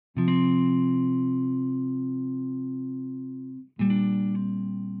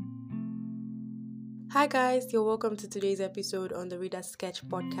Hi guys, you're welcome to today's episode on the Reader Sketch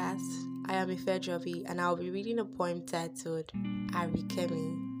podcast. I am Ife Jovi and I'll be reading a poem titled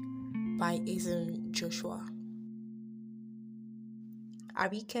Arikemi by Izun Joshua.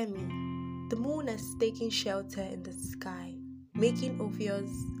 Arikemi, the moon has taken shelter in the sky, making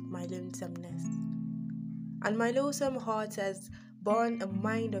obvious my lonesomeness. And my lonesome heart has born a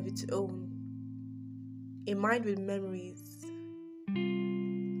mind of its own, a mind with memories.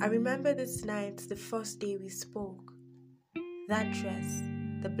 I remember this night, the first day we spoke. That dress,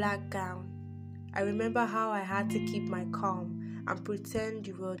 the black gown. I remember how I had to keep my calm and pretend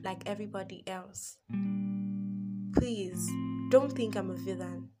you were like everybody else. Please, don't think I'm a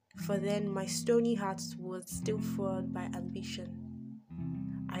villain, for then my stony heart was still fueled by ambition.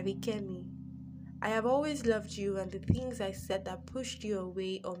 Arikemi, I have always loved you, and the things I said that pushed you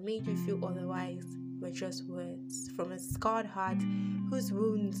away or made you feel otherwise were just words from a scarred heart whose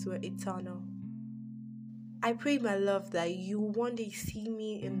wounds were eternal. I pray, my love, that you one day see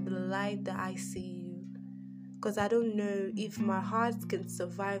me in the light that I see you, because I don't know if my heart can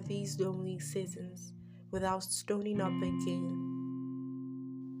survive these lonely seasons without stoning up again.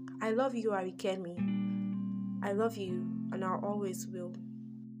 I love you, Arikemi. I love you, and I always will.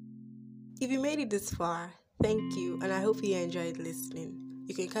 If you made it this far, thank you, and I hope you enjoyed listening.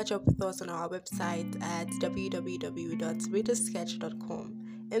 You can catch up with us on our website at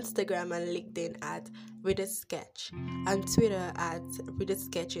www.readersketch.com, Instagram and LinkedIn at ReaderSketch, and Twitter at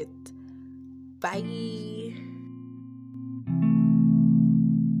ReaderSketchIt. Bye!